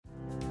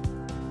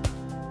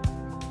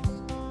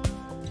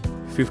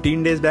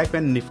15 days back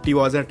when Nifty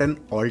was at an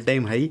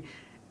all-time high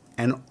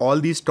and all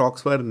these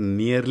stocks were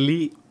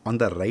nearly on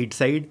the right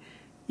side,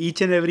 each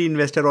and every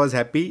investor was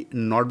happy,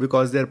 not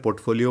because their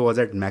portfolio was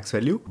at max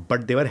value,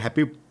 but they were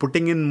happy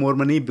putting in more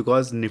money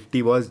because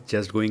Nifty was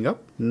just going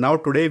up. Now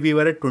today we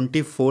were at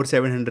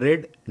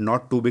 24,700,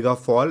 not too big a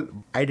fall.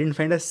 I didn't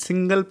find a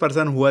single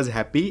person who was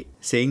happy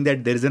saying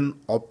that there is an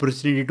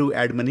opportunity to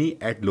add money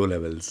at low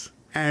levels.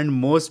 And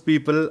most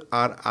people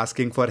are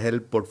asking for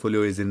help.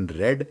 Portfolio is in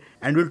red,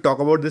 and we'll talk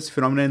about this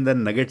phenomenon in the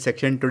Nugget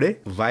section today.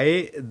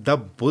 Why the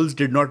bulls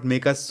did not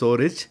make us so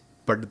rich,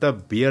 but the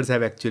bears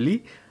have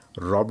actually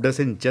robbed us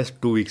in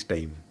just 2 weeks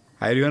time.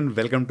 Hi everyone,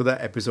 welcome to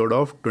the episode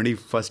of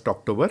 21st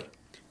October.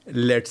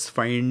 Let's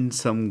find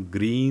some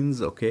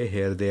greens. Okay,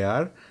 here they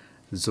are.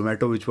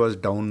 Zomato, which was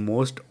down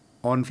most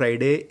on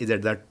Friday, is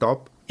at the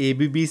top.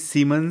 ABB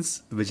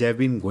Siemens, which have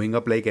been going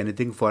up like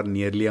anything for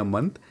nearly a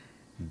month,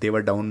 they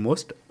were down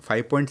most.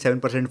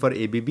 5.7% for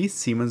ABB,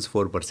 Siemens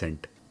 4%.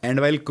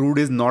 And while crude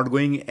is not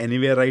going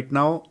anywhere right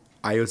now,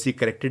 IOC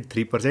corrected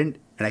 3% and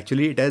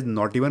actually it has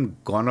not even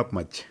gone up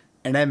much.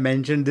 And I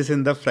mentioned this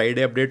in the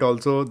Friday update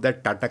also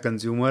that Tata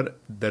Consumer,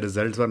 the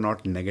results were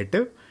not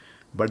negative,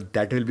 but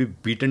that will be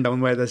beaten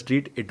down by the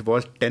street. It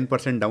was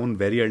 10% down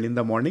very early in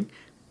the morning.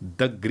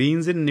 The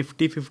greens in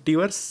Nifty 50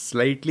 were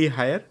slightly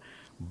higher,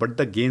 but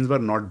the gains were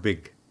not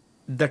big.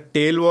 The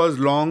tail was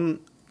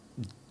long,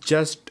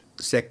 just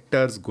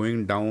sectors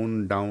going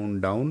down, down,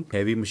 down.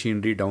 Heavy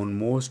machinery down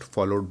most,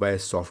 followed by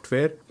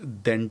software.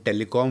 Then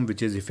telecom,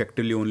 which is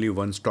effectively only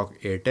one stock,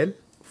 Airtel.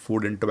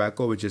 Food and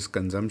tobacco, which is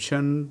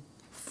consumption.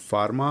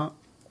 Pharma,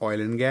 oil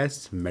and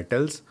gas,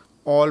 metals,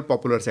 all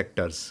popular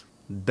sectors.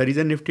 The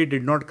reason Nifty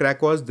did not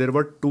crack was there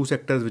were two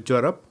sectors which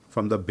were up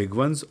from the big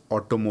ones,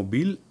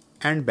 automobile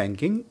and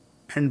banking.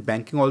 And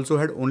banking also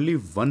had only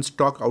one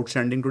stock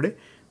outstanding today.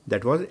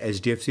 That was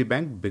HDFC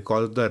Bank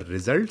because of the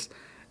results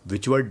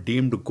which were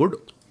deemed good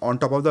on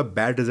top of the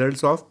bad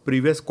results of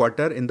previous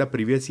quarter in the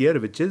previous year,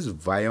 which is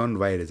Y on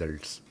Y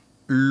results.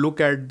 Look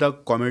at the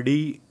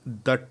comedy.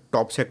 The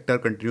top sector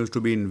continues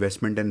to be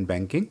investment and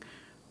banking,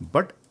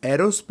 but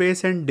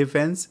aerospace and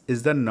defense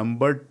is the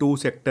number 2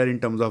 sector in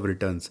terms of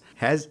returns.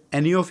 Has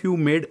any of you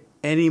made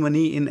any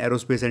money in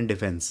aerospace and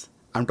defense?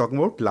 I'm talking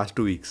about last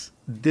 2 weeks.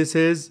 This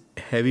is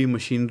heavy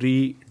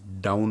machinery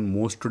down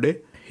most today.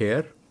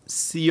 Here,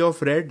 sea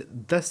of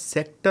red, the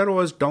sector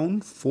was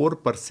down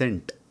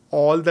 4%.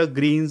 All the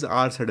greens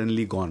are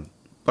suddenly gone.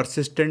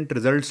 Persistent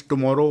results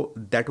tomorrow,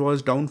 that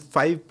was down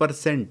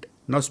 5%.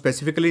 Now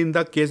specifically in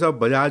the case of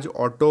Bajaj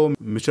Auto,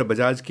 Mr.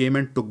 Bajaj came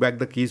and took back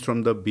the keys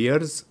from the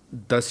bears.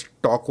 The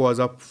stock was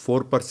up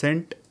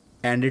 4%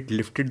 and it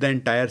lifted the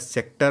entire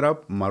sector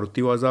up.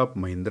 Maruti was up,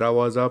 Mahindra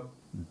was up.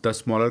 The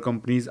smaller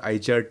companies,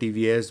 Eicher,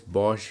 TVS,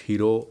 Bosch,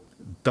 Hero.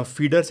 The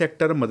feeder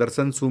sector,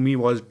 Motherson Sumi,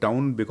 was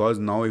down because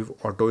now if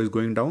auto is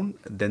going down,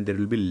 then there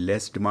will be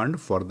less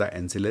demand for the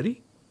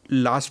ancillary.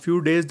 Last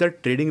few days the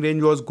trading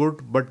range was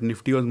good, but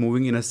Nifty was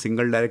moving in a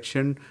single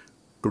direction.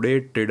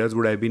 Today traders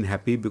would have been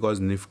happy because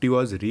Nifty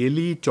was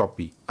really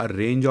choppy. A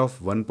range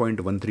of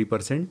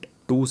 1.13%,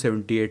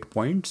 278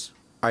 points.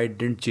 I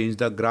didn't change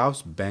the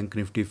graphs. Bank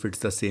Nifty fits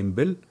the same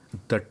bill.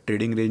 The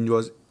trading range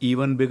was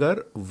even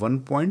bigger,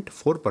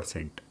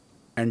 1.4%.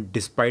 And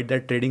despite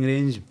that trading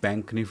range,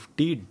 Bank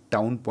Nifty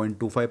down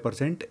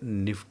 0.25%,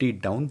 Nifty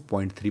down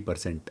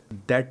 0.3%.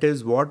 That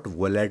is what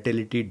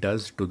volatility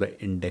does to the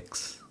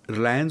index.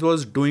 Reliance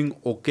was doing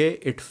okay.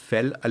 It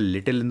fell a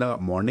little in the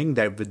morning,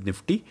 that with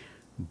Nifty,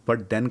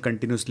 but then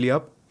continuously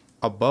up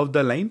above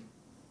the line.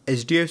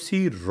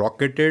 HDFC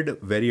rocketed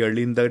very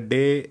early in the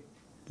day,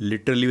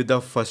 literally with the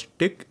first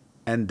tick,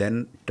 and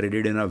then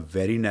traded in a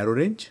very narrow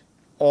range.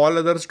 All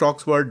other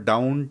stocks were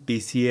down.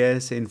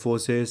 TCS,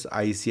 Infosys,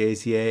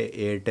 ICICI,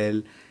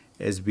 Airtel,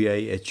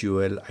 SBI,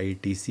 HUL,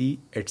 ITC,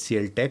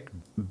 HCL Tech.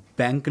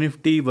 Bank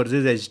Nifty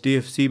versus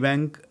HDFC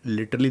Bank,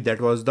 literally that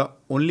was the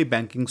only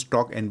banking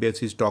stock,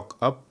 NBFC stock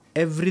up.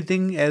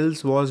 Everything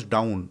else was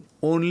down.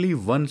 Only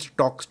one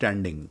stock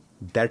standing.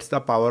 That's the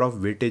power of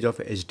weightage of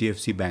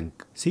HDFC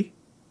Bank. See?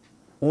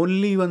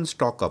 Only one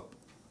stock up.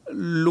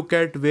 Look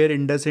at where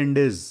IndusInd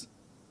is.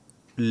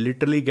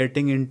 Literally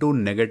getting into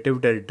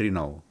negative territory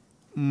now.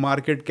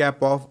 Market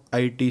cap of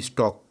IT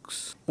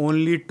stocks.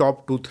 Only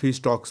top 2-3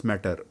 stocks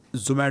matter.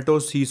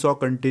 Zomato seesaw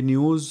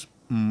continues.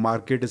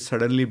 Market is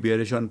suddenly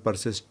bearish on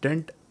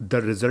persistent.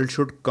 The result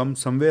should come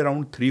somewhere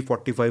around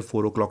 3:45,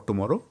 4 o'clock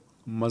tomorrow.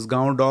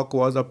 Mazgaon Dock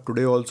was up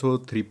today also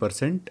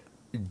 3%.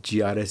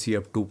 GRSE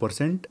up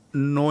 2%.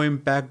 No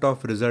impact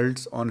of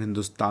results on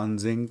Hindustan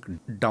Zinc,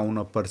 down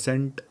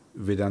 1%.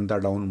 Vedanta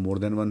down more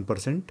than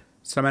 1%.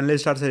 Some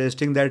analysts are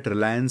suggesting that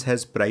Reliance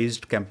has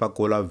priced Campa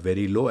Cola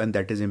very low and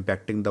that is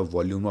impacting the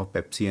volume of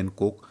Pepsi and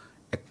Coke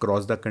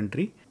across the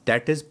country.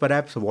 That is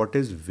perhaps what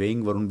is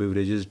weighing Varun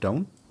Beverages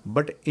down.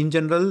 But in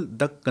general,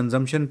 the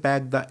consumption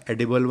pack, the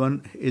edible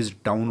one, is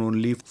down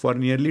only for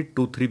nearly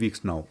 2-3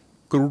 weeks now.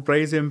 Crude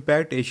price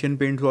impact, Asian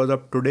Paints was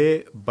up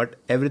today, but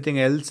everything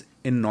else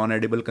in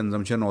non-edible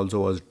consumption also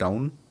was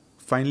down.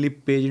 Finally,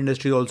 Page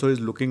Industries also is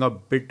looking a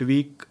bit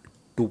weak,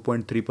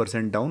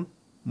 2.3% down.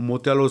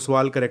 Motilal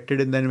Oswal corrected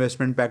in the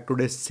investment pack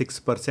today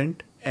 6%.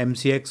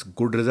 MCX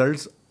good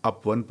results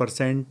up 1%.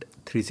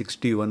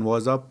 361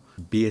 was up.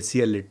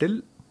 BSE a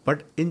little.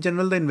 But in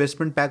general, the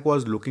investment pack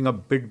was looking a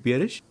bit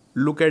bearish.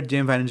 Look at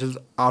JM Financials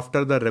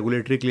after the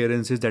regulatory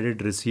clearances that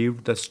it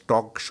received. The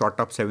stock shot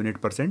up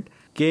 7-8%.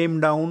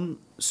 Came down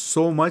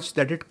so much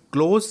that it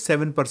closed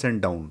 7%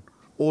 down.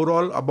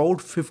 Overall, about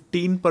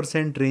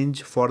 15%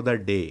 range for the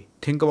day.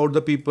 Think about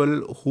the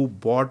people who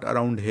bought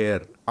around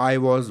here. I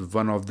was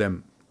one of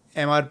them.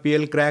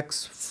 MRPL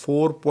cracks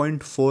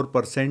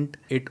 4.4%.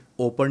 It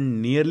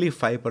opened nearly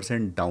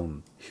 5%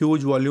 down.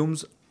 Huge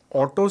volumes.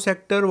 Auto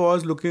sector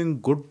was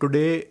looking good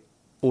today.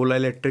 Ola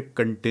Electric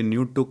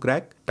continued to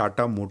crack.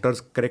 Tata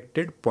Motors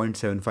corrected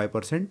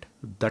 0.75%.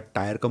 The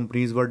tire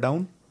companies were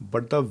down,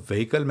 but the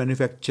vehicle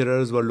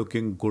manufacturers were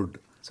looking good.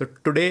 So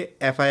today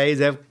FIIs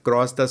have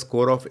crossed the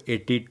score of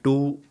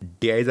 82.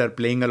 DIs are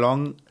playing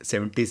along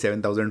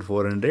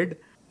 77,400.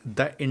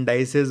 The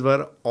indices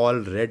were all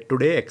red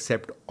today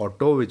except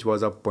auto, which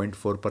was up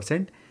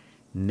 0.4%.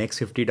 Next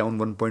 50 down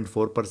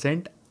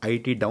 1.4%.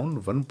 IT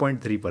down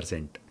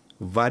 1.3%.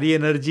 Vari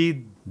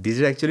Energy, this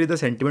is actually the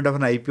sentiment of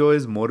an IPO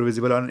is more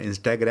visible on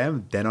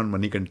Instagram than on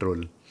Money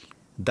Control.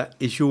 The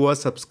issue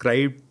was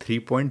subscribed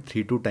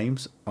 3.32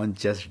 times on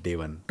just day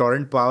one.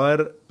 Torrent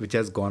Power, which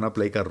has gone up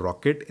like a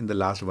rocket in the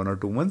last 1 or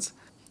 2 months,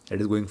 that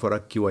is going for a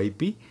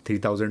QIP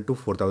 3,000 to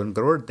 4,000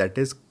 crore. That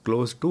is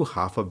close to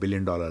 $500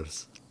 million.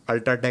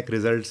 Ultratech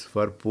results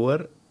were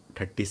poor,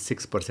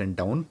 36%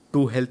 down.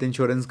 2 health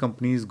insurance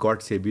companies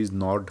got SEBI's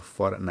nod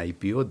for an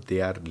IPO.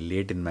 They are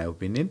late in my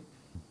opinion.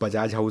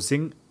 Bajaj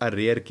Housing, a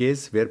rare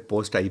case where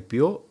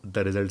post-IPO,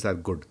 the results are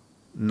good.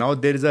 Now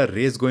there is a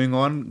race going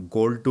on,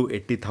 gold to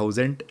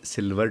 80,000,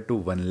 silver to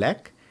 1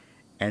 lakh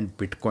and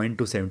Bitcoin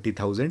to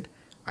 70,000.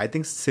 I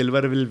think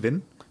silver will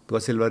win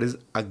because silver is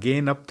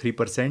again up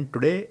 3%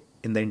 today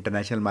in the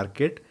international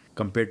market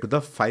compared to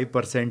the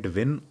 5%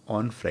 win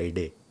on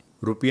Friday.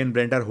 Rupee and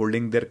Brent are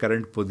holding their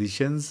current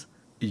positions.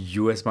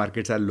 US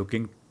markets are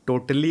looking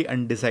totally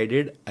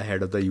undecided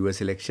ahead of the US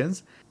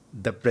elections.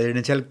 The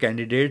presidential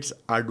candidates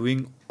are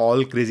doing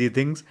all crazy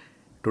things.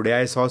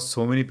 Today I saw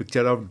so many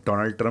pictures of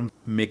Donald Trump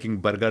making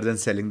burgers and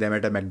selling them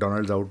at a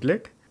McDonald's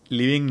outlet,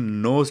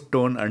 leaving no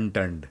stone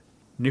unturned.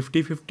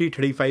 Nifty 50,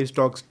 35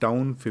 stocks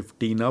down,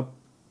 15 up.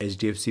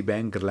 HDFC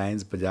Bank,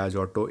 Reliance, Bajaj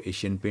Auto,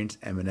 Asian Paints,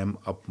 M&M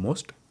up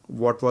most.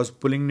 What was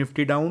pulling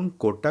Nifty down?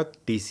 Kotak,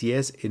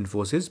 TCS,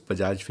 Infosys,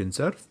 Bajaj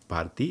Finserv,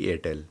 Bharti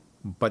Airtel.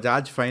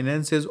 Bajaj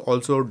Finance is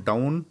also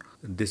down.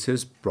 This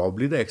is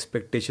probably the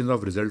expectations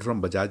of results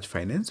from Bajaj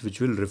Finance,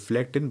 which will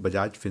reflect in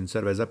Bajaj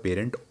Finserv as a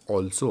parent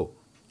also.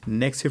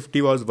 Next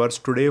 50 was worse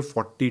today,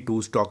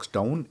 42 stocks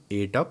down,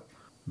 8 up.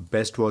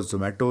 Best was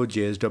Zomato,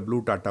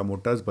 JSW, Tata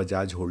Motors,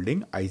 Bajaj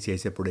Holding,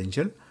 ICICI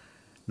Prudential.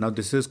 Now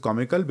this is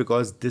comical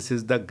because this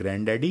is the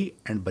granddaddy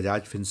and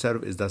Bajaj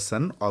Finserv is the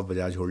son of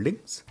Bajaj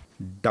Holdings.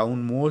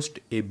 Downmost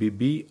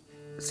ABB,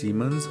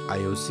 Siemens,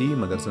 IOC,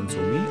 Motherson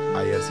Sumi,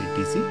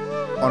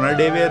 IRCTC. On a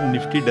day where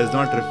Nifty does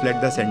not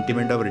reflect the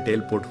sentiment of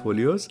retail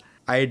portfolios,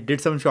 I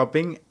did some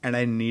shopping and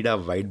I need a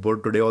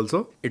whiteboard today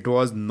also. It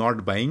was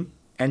not buying.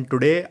 And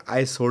today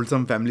I sold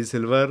some family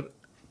silver,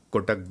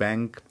 Kotak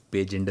Bank,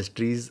 Page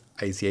Industries,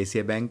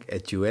 ICICI Bank,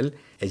 HUL,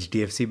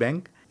 HDFC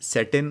Bank.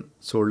 Set in,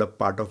 sold a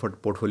part of a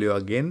portfolio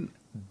again.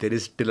 There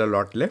is still a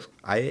lot left.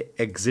 I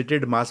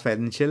exited Mass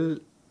Financial.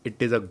 It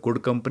is a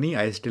good company.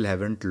 I still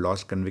haven't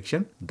lost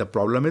conviction. The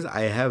problem is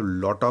I have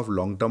lot of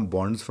long-term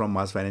bonds from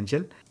Mass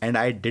Financial and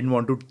I didn't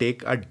want to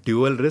take a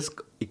dual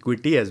risk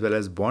equity as well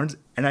as bonds,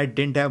 and I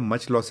didn't have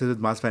much losses with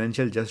Mass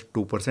Financial, just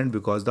 2%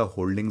 because the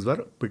holdings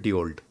were pretty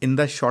old. In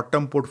the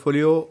short-term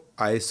portfolio,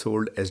 I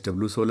sold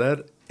SW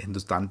Solar,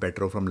 Hindustan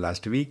Petro from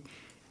last week,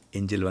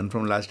 Angel One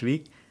from last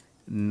week.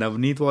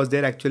 Navneet was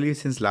there actually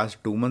since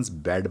last 2 months,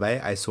 bad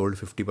buy. I sold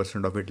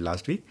 50% of it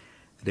last week.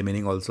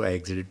 Remaining also I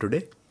exited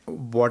today.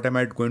 What am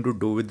I going to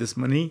do with this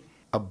money?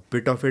 A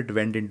bit of it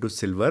went into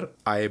silver.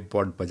 I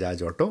bought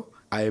Bajaj Auto.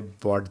 I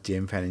bought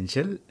JM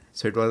Financial.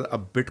 So it was a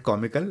bit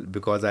comical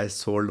because I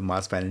sold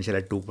Mass Financial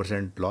at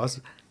 2% loss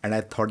and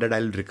I thought that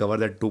I'll recover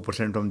that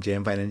 2% from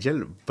JM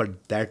Financial,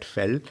 but that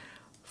fell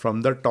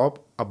from the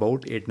top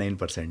about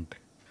 8-9%.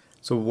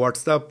 So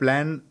what's the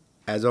plan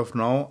as of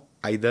now?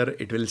 Either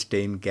it will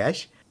stay in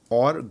cash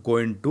or go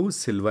into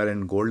silver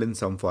and gold in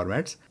some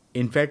formats.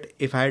 In fact,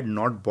 if I had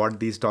not bought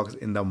these stocks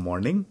in the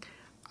morning,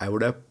 I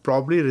would have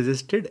probably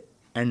resisted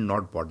and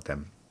not bought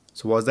them.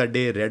 So was the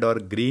day red or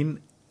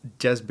green?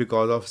 Just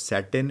because of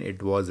satin,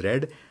 it was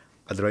red.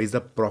 Otherwise,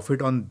 the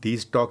profit on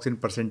these stocks in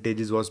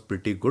percentages was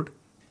pretty good.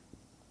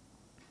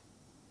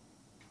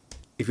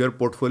 If your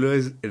portfolio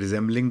is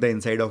resembling the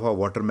inside of a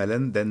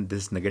watermelon, then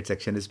this nugget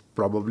section is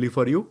probably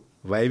for you.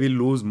 Why we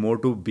lose more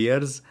to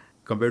bears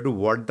compared to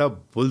what the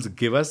bulls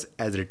give us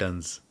as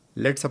returns?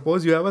 Let's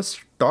suppose you have a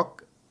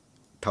stock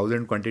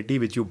 1000 quantity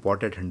which you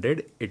bought at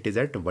 100. It is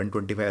at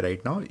 125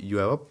 right now. You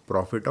have a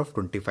profit of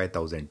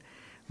 25,000.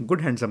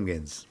 Good handsome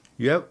gains.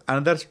 You have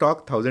another stock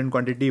 1000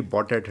 quantity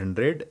bought at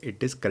 100.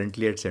 It is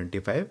currently at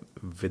 75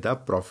 with a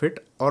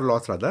profit or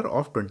loss rather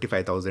of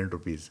 25,000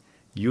 rupees.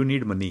 You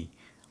need money,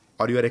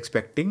 or you are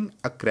expecting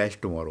a crash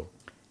tomorrow.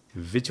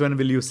 Which one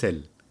will you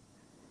sell?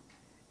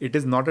 It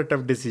is not a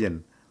tough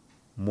decision.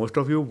 Most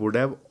of you would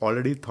have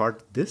already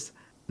thought this.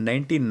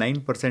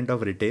 99%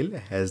 of retail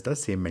has the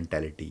same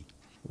mentality.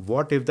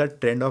 What if the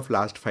trend of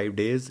last 5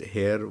 days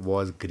here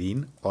was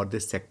green or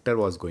this sector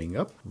was going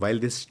up while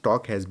this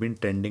stock has been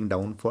trending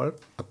down for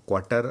a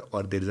quarter,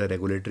 or there is a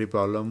regulatory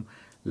problem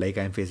like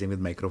I'm facing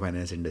with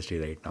microfinance industry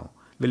right now?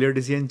 Will your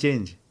decision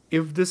change?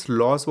 If this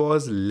loss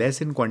was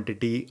less in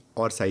quantity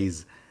or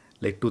size,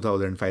 like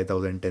 2000,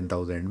 5000,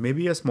 10,000,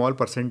 maybe a small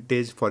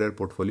percentage for your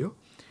portfolio,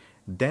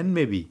 then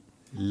maybe.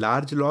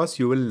 Large loss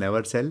you will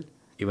never sell.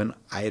 Even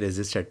I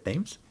resist at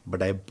times,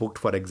 but I booked,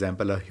 for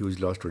example, a huge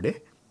loss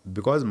today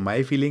because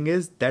my feeling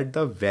is that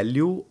the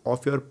value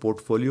of your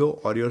portfolio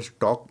or your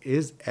stock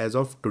is as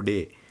of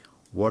today.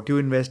 What you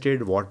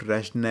invested, what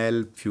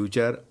rationale,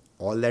 future,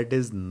 all that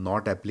is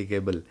not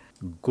applicable.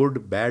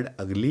 Good, bad,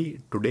 ugly,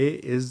 today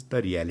is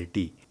the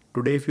reality.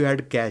 Today, if you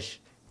had cash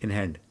in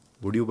hand,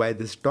 would you buy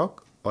this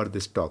stock or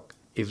this stock?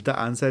 If the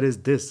answer is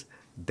this,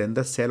 then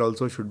the sell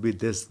also should be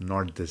this,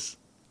 not this.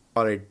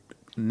 Alright,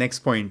 next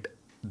point.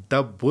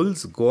 The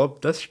bulls go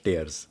up the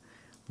stairs,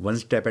 one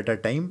step at a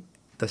time.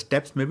 The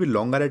steps may be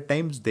longer at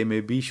times, they may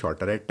be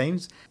shorter at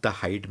times. The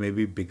height may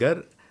be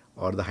bigger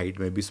or the height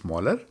may be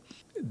smaller.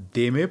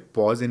 They may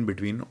pause in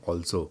between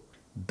also.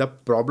 The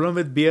problem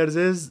with bears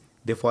is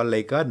they fall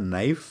like a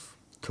knife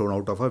thrown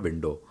out of a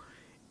window.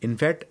 In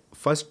fact,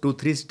 first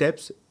 2-3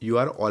 steps, you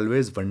are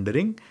always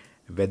wondering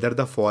whether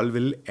the fall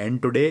will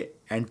end today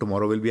and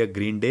tomorrow will be a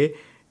green day,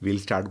 we'll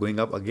start going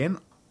up again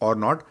or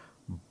not.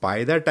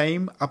 By the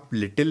time a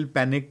little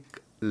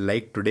panic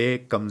like today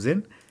comes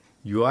in,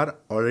 you are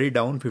already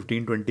down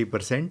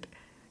 15-20%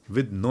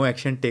 with no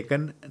action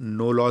taken,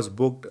 no loss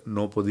booked,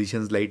 no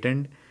positions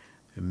lightened,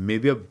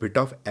 maybe a bit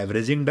of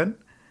averaging done,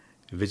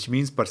 which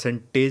means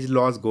percentage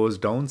loss goes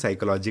down,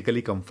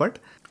 psychologically comfort,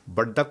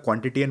 but the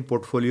quantity and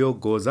portfolio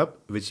goes up,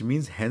 which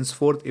means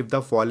henceforth if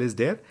the fall is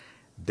there,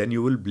 then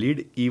you will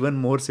bleed even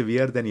more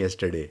severe than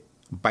yesterday.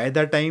 By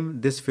the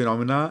time this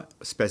phenomena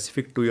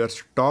specific to your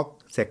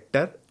stock,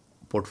 sector,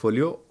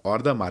 portfolio or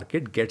the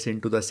market gets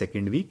into the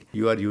second week,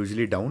 you are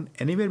usually down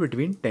anywhere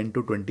between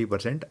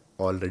 10-20%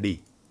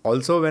 already.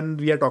 Also, when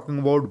we are talking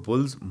about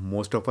bulls,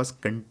 most of us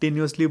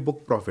continuously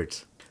book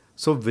profits.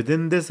 So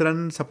within this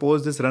run,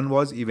 suppose this run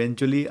was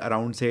eventually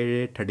around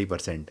say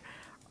 30%.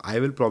 I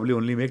will probably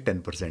only make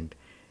 10%.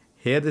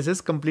 Here this is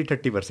complete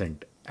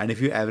 30%. And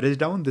if you average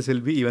down, this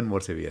will be even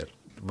more severe.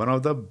 One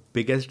of the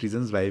biggest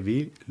reasons why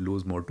we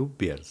lose more to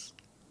peers.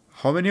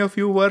 How many of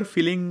you were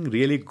feeling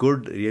really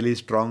good, really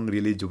strong,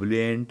 really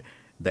jubilant?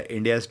 The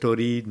India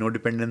story, no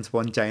dependence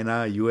upon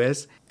China,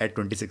 US at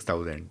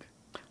 26,000.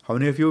 How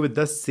many of you with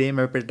the same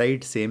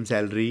appetite, same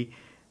salary,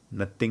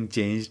 nothing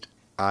changed,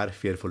 are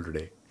fearful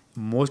today?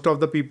 Most of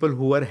the people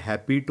who are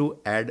happy to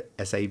add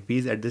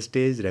SIPs at this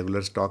stage,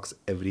 regular stocks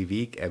every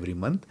week, every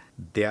month,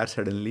 they are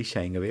suddenly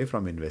shying away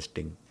from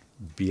investing.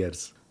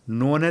 Bears.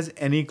 No one has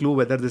any clue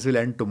whether this will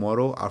end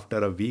tomorrow, after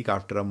a week,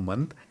 after a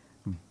month.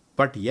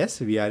 But yes,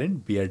 we are in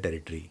bear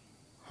territory.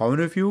 How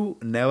many of you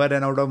never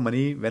ran out of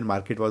money when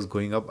market was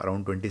going up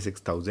around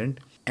 26,000?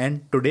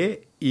 And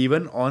today,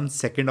 even on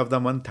 2nd of the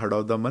month, 3rd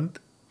of the month,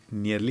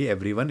 nearly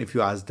everyone, if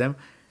you ask them,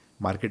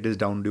 market is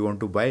down, do you want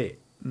to buy?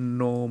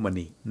 No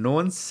money. No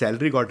one's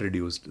salary got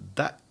reduced.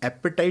 The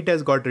appetite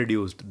has got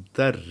reduced.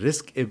 The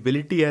risk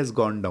ability has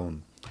gone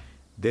down.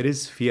 There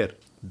is fear.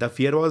 The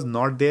fear was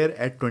not there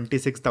at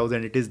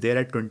 26,000. It is there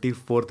at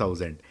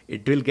 24,000.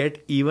 It will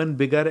get even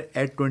bigger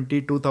at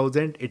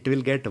 22,000. It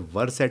will get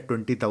worse at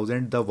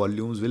 20,000. The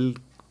volumes will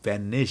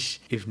vanish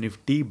if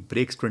Nifty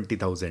breaks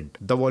 20,000.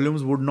 The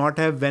volumes would not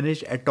have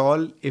vanished at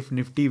all if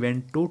Nifty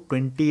went to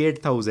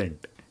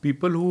 28,000.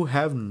 People who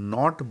have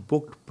not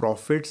booked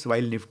profits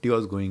while Nifty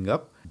was going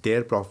up,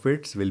 their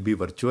profits will be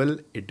virtual.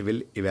 It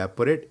will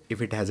evaporate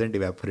if it hasn't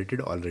evaporated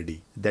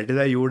already. That is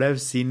why you would have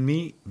seen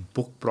me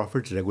book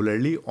profits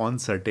regularly on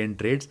certain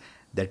trades.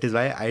 That is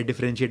why I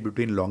differentiate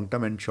between long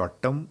term and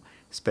short term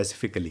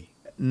specifically.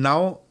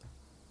 Now,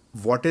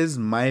 what is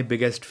my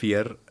biggest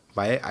fear?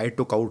 Why I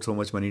took out so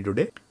much money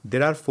today?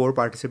 There are 4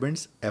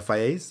 participants,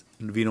 FIIs,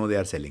 we know they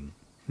are selling,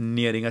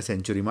 nearing a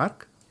century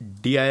mark.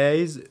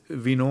 DIIs,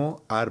 we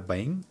know, are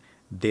buying.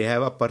 They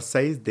have a purse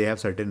size, they have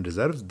certain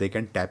reserves, they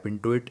can tap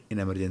into it in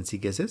emergency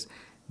cases.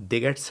 They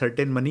get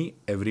certain money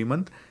every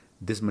month.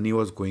 This money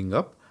was going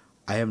up.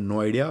 I have no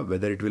idea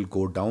whether it will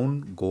go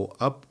down, go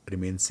up,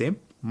 remain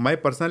same. My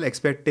personal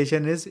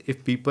expectation is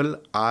if people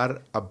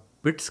are a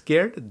bit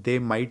scared, they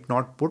might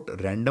not put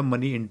random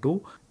money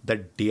into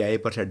the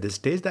DII purse at this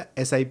stage. The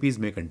SIPs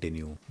may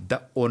continue.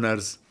 The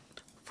owners,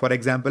 for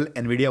example,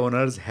 Nvidia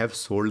owners have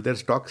sold their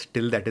stock,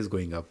 still that is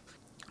going up.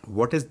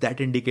 What is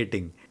that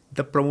indicating?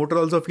 The promoter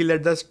also feel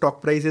that the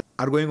stock prices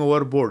are going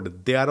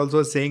overboard. They are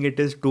also saying it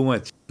is too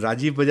much.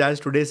 Rajiv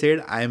Bajaj today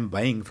said, I am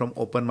buying from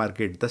open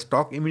market. The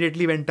stock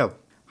immediately went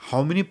up.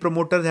 How many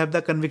promoters have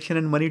the conviction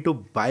and money to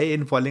buy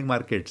in falling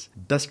markets?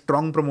 The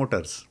strong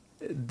promoters.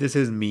 This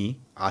is me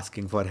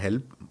asking for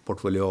help.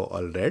 Portfolio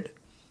all red.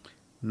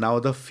 Now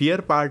the fear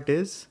part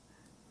is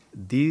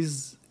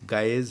these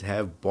guys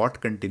have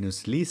bought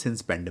continuously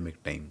since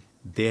pandemic time.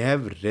 They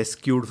have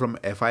rescued from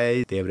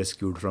FII, they have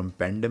rescued from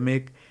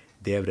pandemic,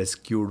 they have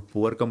rescued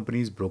poor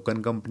companies,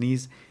 broken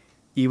companies.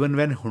 Even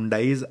when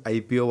Hyundai's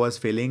IPO was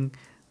failing,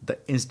 the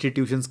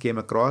institutions came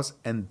across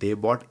and they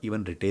bought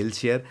even retail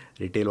share.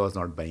 Retail was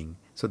not buying.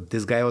 So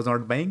this guy was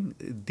not buying.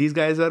 These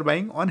guys are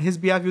buying on his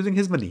behalf using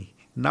his money.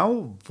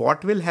 Now,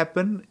 what will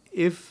happen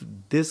if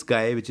this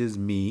guy, which is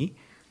me,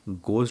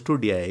 goes to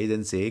DIs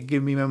and say,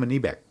 give me my money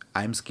back.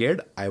 I'm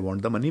scared. I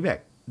want the money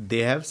back. They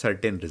have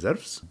certain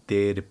reserves.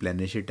 They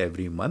replenish it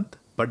every month,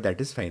 but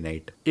that is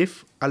finite.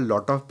 If a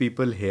lot of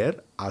people here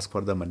ask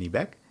for the money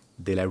back,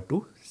 they'll have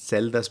to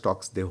sell the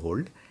stocks they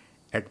hold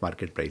at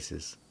market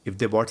prices. If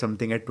they bought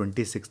something at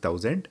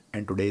 26,000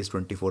 and today is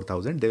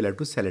 24,000, they will have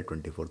to sell at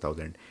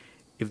 24,000.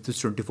 If this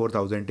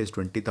 24,000 is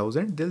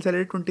 20,000, they'll sell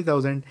it at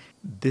 20,000.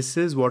 This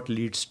is what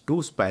leads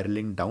to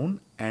spiraling down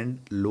and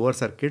lower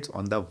circuits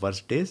on the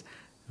worst days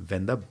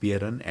when the bear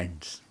run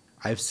ends.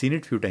 I've seen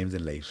it few times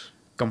in life.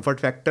 Comfort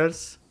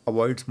factors,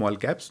 avoid small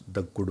caps,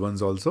 the good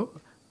ones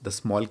also. The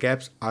small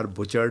caps are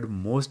butchered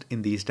most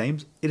in these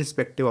times,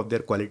 irrespective of their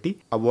quality.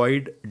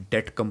 Avoid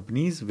debt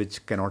companies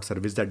which cannot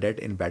service the debt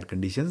in bad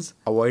conditions.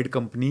 Avoid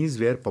companies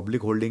where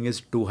public holding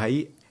is too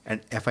high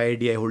and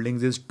FIDI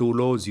holdings is too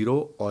low,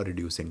 zero or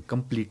reducing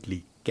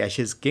completely. Cash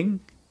is king.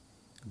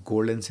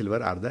 Gold and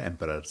silver are the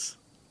emperors.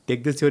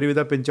 Take this theory with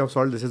a pinch of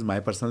salt. This is my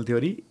personal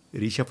theory.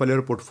 Reshuffle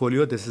your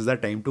portfolio. This is the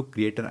time to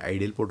create an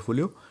ideal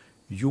portfolio.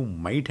 You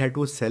might have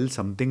to sell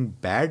something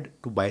bad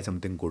to buy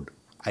something good.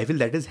 I feel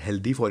that is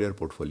healthy for your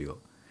portfolio.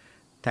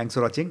 Thanks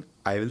for watching.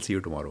 I will see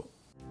you tomorrow.